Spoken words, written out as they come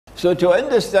So to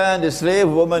understand a slave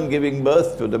woman giving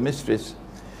birth to the mistress,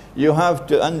 you have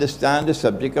to understand the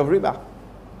subject of riba.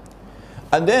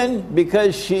 And then,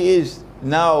 because she is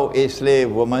now a slave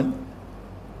woman,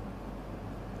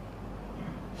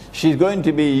 she's going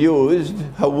to be used,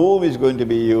 her womb is going to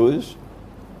be used,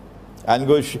 and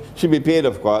she'll be paid,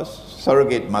 of course,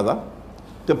 surrogate mother,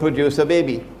 to produce a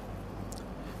baby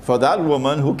for that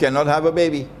woman who cannot have a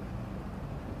baby.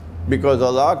 Because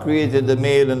Allah created the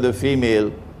male and the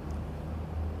female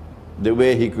the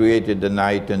way He created the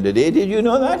night and the day. Did you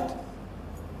know that?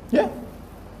 Yeah.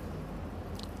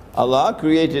 Allah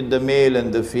created the male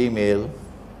and the female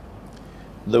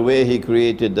the way He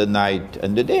created the night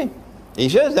and the day. He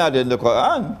says that in the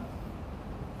Quran.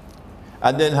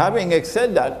 And then having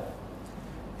said that,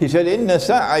 He said, Inna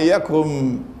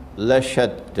sa'ayakum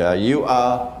lashatta. You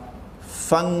are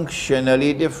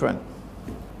functionally different.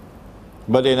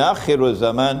 But in Akhiru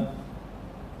Zaman,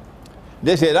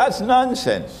 they say that's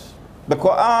nonsense. The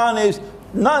Quran is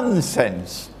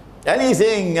nonsense.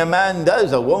 Anything a man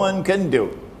does, a woman can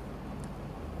do.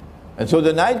 And so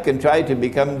the night can try to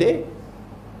become day.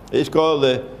 It's called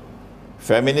the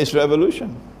feminist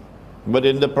revolution. But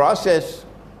in the process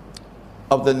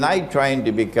of the night trying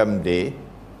to become day,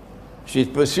 she's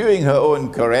pursuing her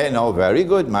own career now. Very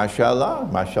good, mashallah,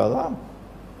 mashallah.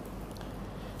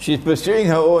 She's pursuing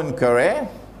her own career.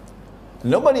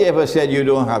 Nobody ever said you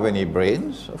don't have any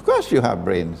brains. Of course you have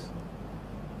brains.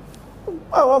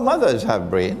 Our mothers have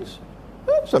brains,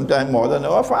 sometimes more than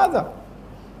our father.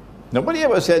 Nobody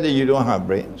ever said that you don't have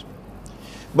brains.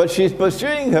 But she's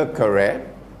pursuing her career,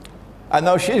 and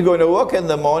now she's going to work in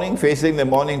the morning, facing the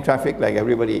morning traffic like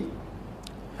everybody,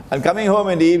 and coming home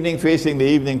in the evening, facing the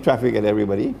evening traffic like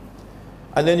everybody.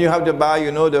 And then you have to buy,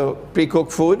 you know, the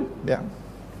pre-cooked food, yeah.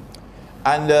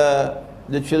 And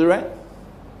the children,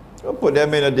 you put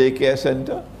them in a daycare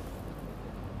center,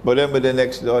 put them with the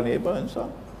next door neighbor and so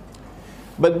on.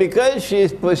 But because she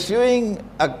is pursuing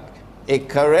a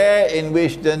career in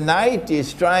which the night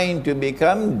is trying to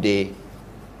become day,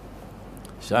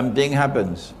 something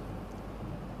happens.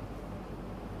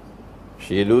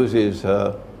 She loses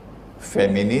her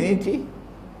femininity,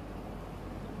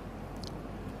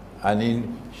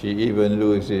 and she even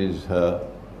loses her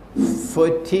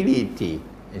fertility.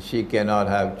 She cannot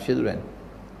have children.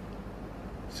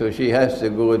 So she has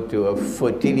to go to a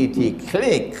fertility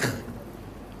clinic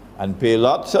and pay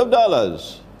lots of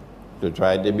dollars to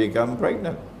try to become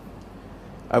pregnant.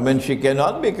 And when she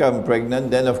cannot become pregnant,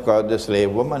 then of course the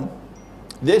slave woman.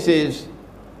 This is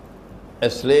a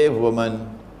slave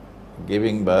woman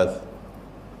giving birth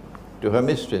to her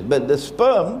mistress. But the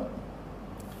sperm,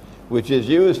 which is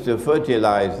used to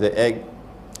fertilize the egg,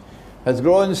 has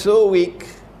grown so weak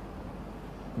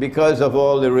because of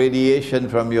all the radiation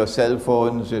from your cell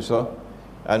phones, you saw,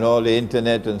 and all the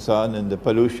internet and so on, and the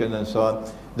pollution and so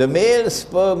on. The male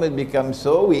sperm has become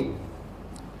so weak,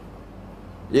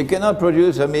 you cannot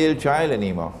produce a male child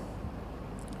anymore.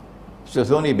 It's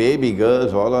just only baby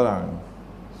girls all around.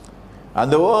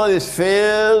 And the world is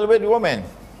filled with women.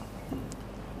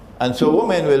 And so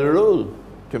women will rule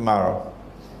tomorrow.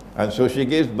 And so she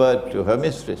gives birth to her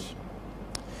mistress.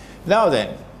 Now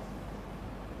then,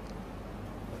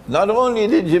 not only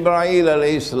did Jibreel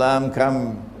alayhi salam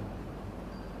come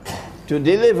to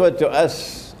deliver to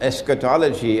us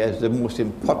eschatology as the most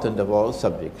important of all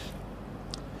subjects,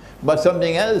 but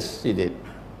something else he did.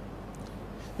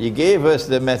 He gave us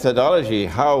the methodology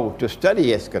how to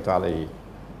study eschatology,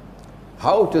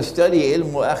 how to study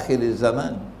ilmu akhir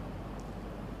zaman.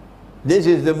 This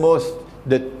is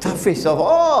the toughest of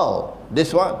all,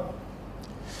 this one.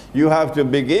 You have to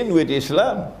begin with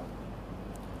Islam,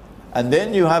 and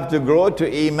then you have to grow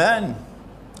to Iman.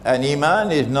 And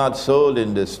Iman is not sold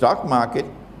in the stock market,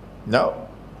 no.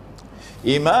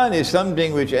 Iman is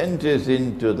something which enters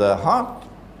into the heart.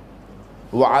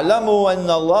 وَعَلَمُوا أَنَّ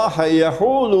اللَّهَ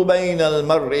يَحُولُ بَيْنَ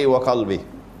الْمَرْءِ وَقَلْبِهِ.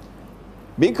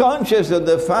 Be conscious of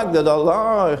the fact that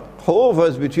Allah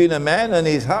hovers between a man and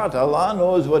his heart. Allah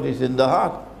knows what is in the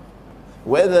heart,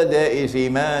 whether there is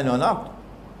Iman or not.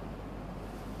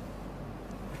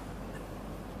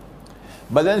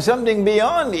 But then something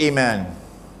beyond Iman.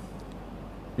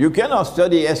 You cannot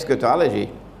study eschatology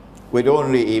with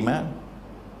only Iman.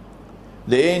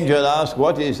 The angel asked,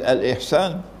 what is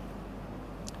al-ihsan?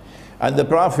 And the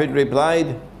Prophet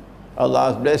replied,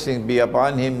 Allah's blessings be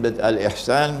upon him, that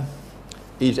al-ihsan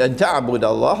is an ta'bud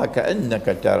Allah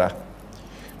ka'annaka tarah.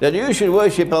 That you should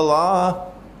worship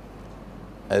Allah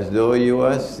as though you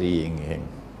are seeing Him.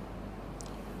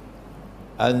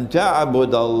 An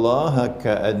ta'bud Allah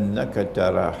ka'annaka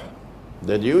tarah.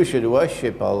 That you should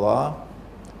worship Allah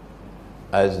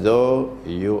as though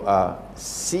you are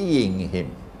seeing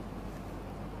him.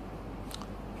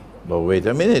 But wait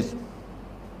a minute.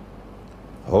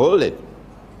 Hold it.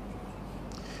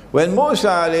 When Musa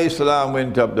alayhi salam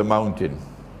went up the mountain,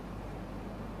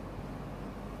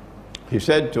 he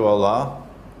said to Allah,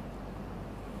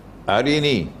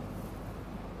 Arini,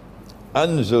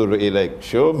 anzur ilayk,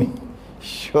 show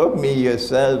me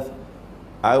yourself,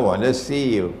 I want to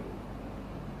see you.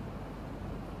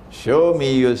 Show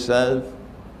me yourself,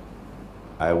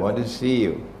 I want to see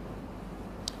you.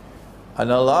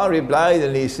 And Allah replied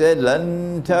and he said,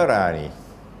 Lan tarani,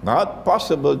 not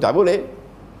possible, tabule,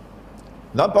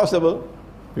 not possible,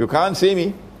 you can't see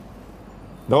me.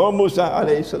 No, Musa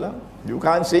alayhi salam, you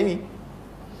can't see me.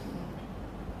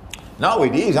 Not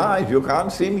with these eyes, you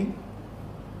can't see me.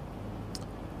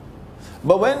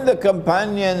 But when the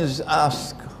companions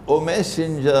asked, O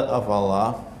Messenger of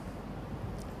Allah,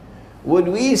 would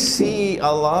we see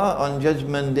Allah on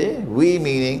Judgment Day? We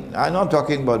meaning, I'm not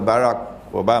talking about Barack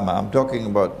Obama, I'm talking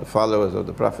about the followers of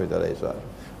the Prophet ﷺ.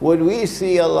 Would we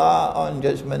see Allah on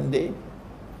Judgment Day?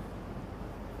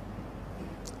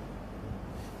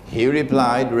 He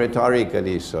replied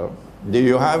rhetorically so, do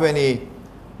you have any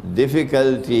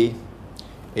difficulty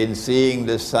in seeing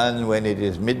the sun when it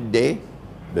is midday?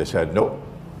 They said no.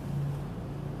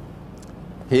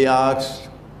 He asked,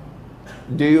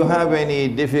 do you have any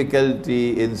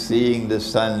difficulty in seeing the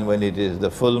sun when it is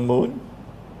the full moon?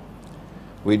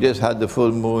 We just had the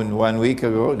full moon 1 week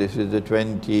ago. This is the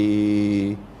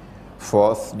 24th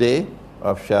day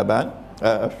of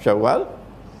Shawwal.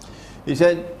 He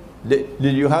said, did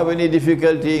you have any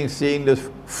difficulty in seeing the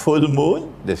full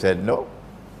moon? They said no.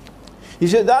 He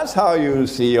said, that's how you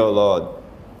see your Lord.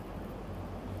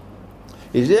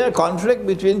 Is there a conflict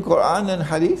between Quran and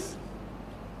Hadith?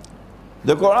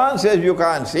 The Quran says you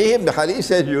can't see him, the Hadith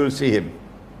says you will see him.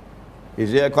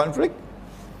 Is there a conflict?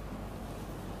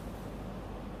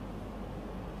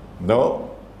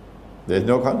 No, there's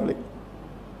no conflict.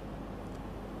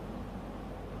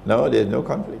 No, there's no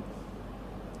conflict.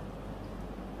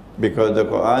 Because the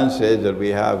Quran says that we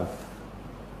have,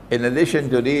 in addition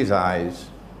to these eyes,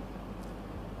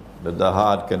 that the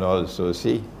heart can also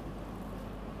see.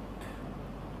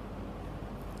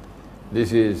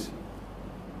 This is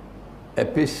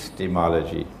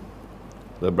epistemology,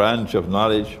 the branch of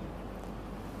knowledge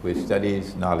which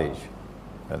studies knowledge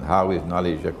and how is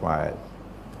knowledge acquired.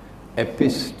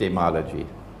 Epistemology.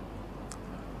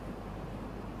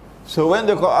 So when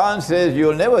the Quran says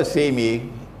you'll never see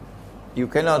me, you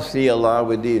cannot see Allah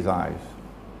with these eyes.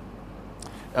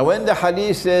 And when the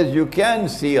Hadith says you can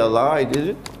see Allah, it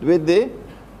is with the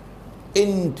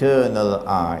internal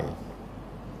eye.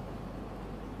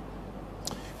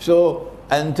 So,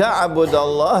 أن تعبد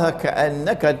الله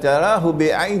كأنك تراه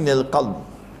بعين القلب.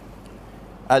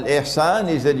 Al-Ihsan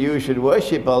is that you should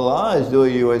worship Allah as though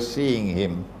you are seeing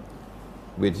Him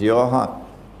with your heart.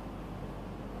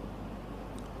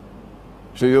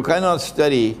 So you cannot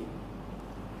study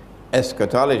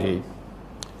eschatology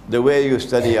the way you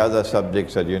study other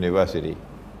subjects at university.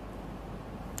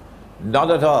 Not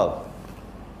at all.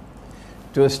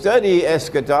 To study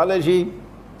eschatology,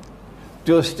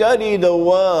 to study the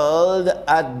world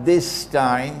at this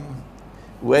time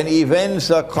when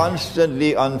events are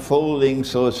constantly unfolding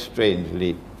so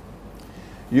strangely,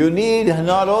 you need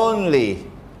not only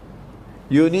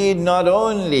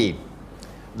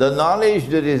the knowledge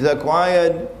that is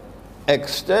acquired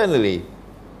externally,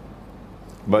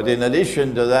 but in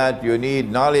addition to that, you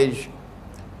need knowledge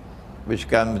which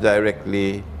comes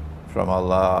directly from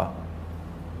Allah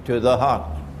to the heart.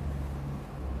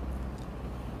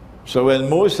 So when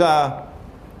Musa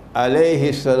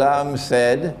alayhi salam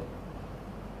said,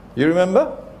 you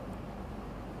remember?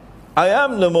 I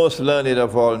am the most learned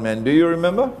of all men. Do you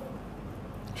remember?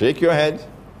 Shake your head.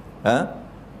 Huh?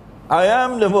 I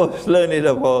am the most learned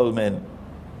of all men.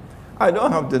 I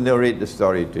don't have to narrate the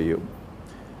story to you.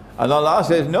 And Allah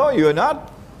says, no, you're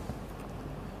not.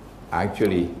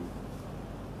 Actually,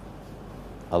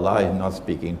 Allah is not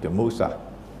speaking to Musa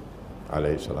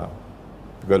alayhi salam.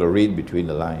 You've got to read between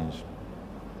the lines.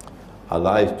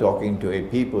 Allah is talking to a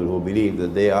people who believe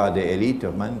that they are the elite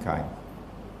of mankind.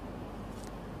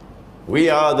 We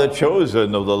are the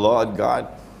chosen of the Lord God.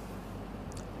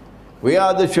 We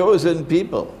are the chosen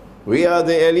people. We are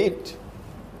the elite.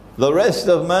 The rest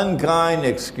of mankind,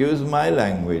 excuse my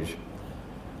language,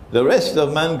 the rest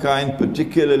of mankind,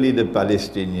 particularly the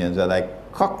Palestinians, are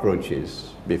like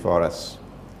cockroaches before us.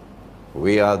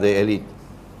 We are the elite.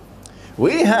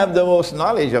 We have the most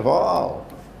knowledge of all.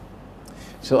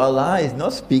 So Allah is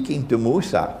not speaking to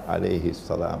Musa alayhi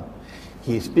salam.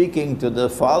 He's speaking to the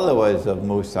followers of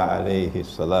Musa alayhi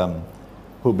salam.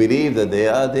 who believe that they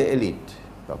are the elite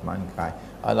of mankind.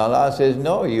 And Allah says,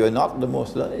 no, you are not the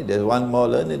most learned. There's one more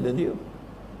learned than you.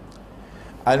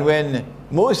 And when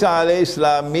Musa alayhi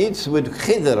salam meets with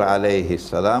Khidr alayhi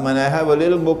salam, and I have a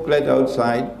little booklet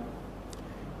outside,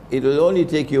 it will only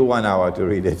take you 1 hour to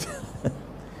read it.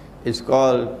 It's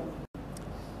called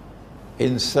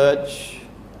In Search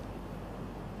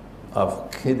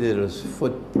of Khidr's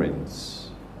Footprints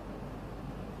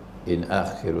in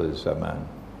Akhirul Zaman.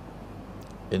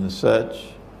 In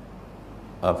Search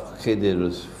of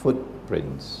Khidr's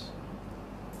Footprints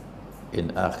in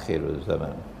Akhirul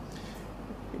Zaman.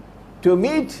 To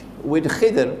meet with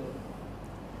Khidr,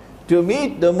 to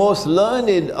meet the most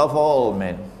learned of all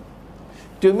men,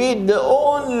 to meet the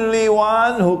only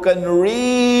one who can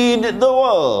read the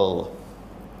world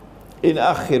in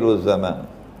Akhirul Zaman,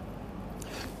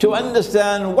 to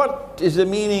understand what is the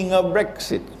meaning of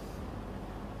Brexit,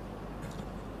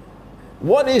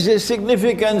 what is the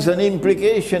significance and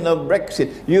implication of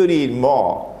Brexit. You need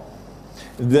more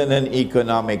than an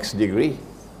economics degree.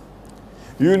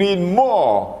 You need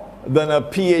more than a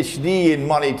PhD in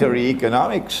monetary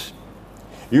economics.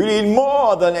 You need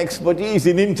more than expertise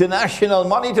in international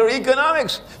monetary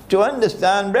economics to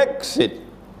understand Brexit.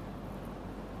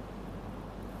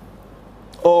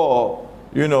 Or,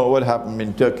 you know what happened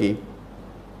in Turkey?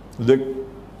 The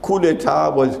coup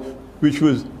d'etat which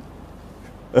was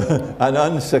an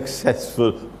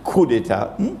unsuccessful coup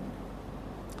d'etat.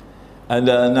 And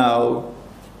now,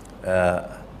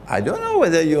 I don't know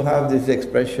whether you have this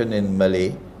expression in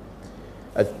Malay,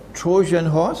 a Trojan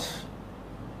horse.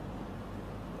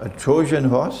 A Trojan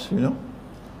horse, you know.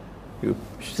 You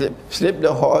slip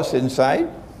the horse inside,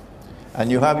 and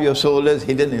you have your soldiers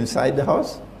hidden inside the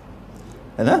horse.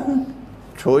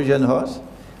 Trojan horse.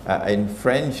 In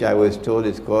French, I was told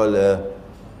it's called a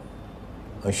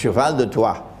cheval de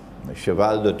Troie. A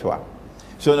cheval de Troie.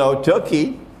 So now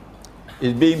Turkey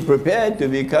is being prepared to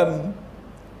become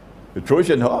the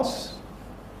Trojan horse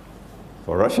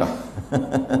for Russia.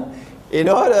 In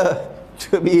order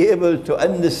to be able to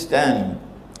understand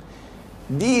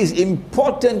these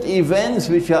important events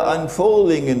which are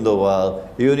unfolding in the world,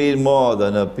 you need more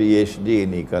than a PhD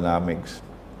in economics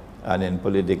and in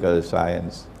political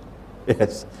science.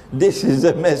 Yes, this is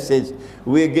the message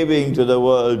we're giving to the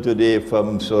world today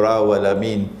from Surah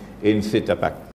Al-Amin in Sitapak.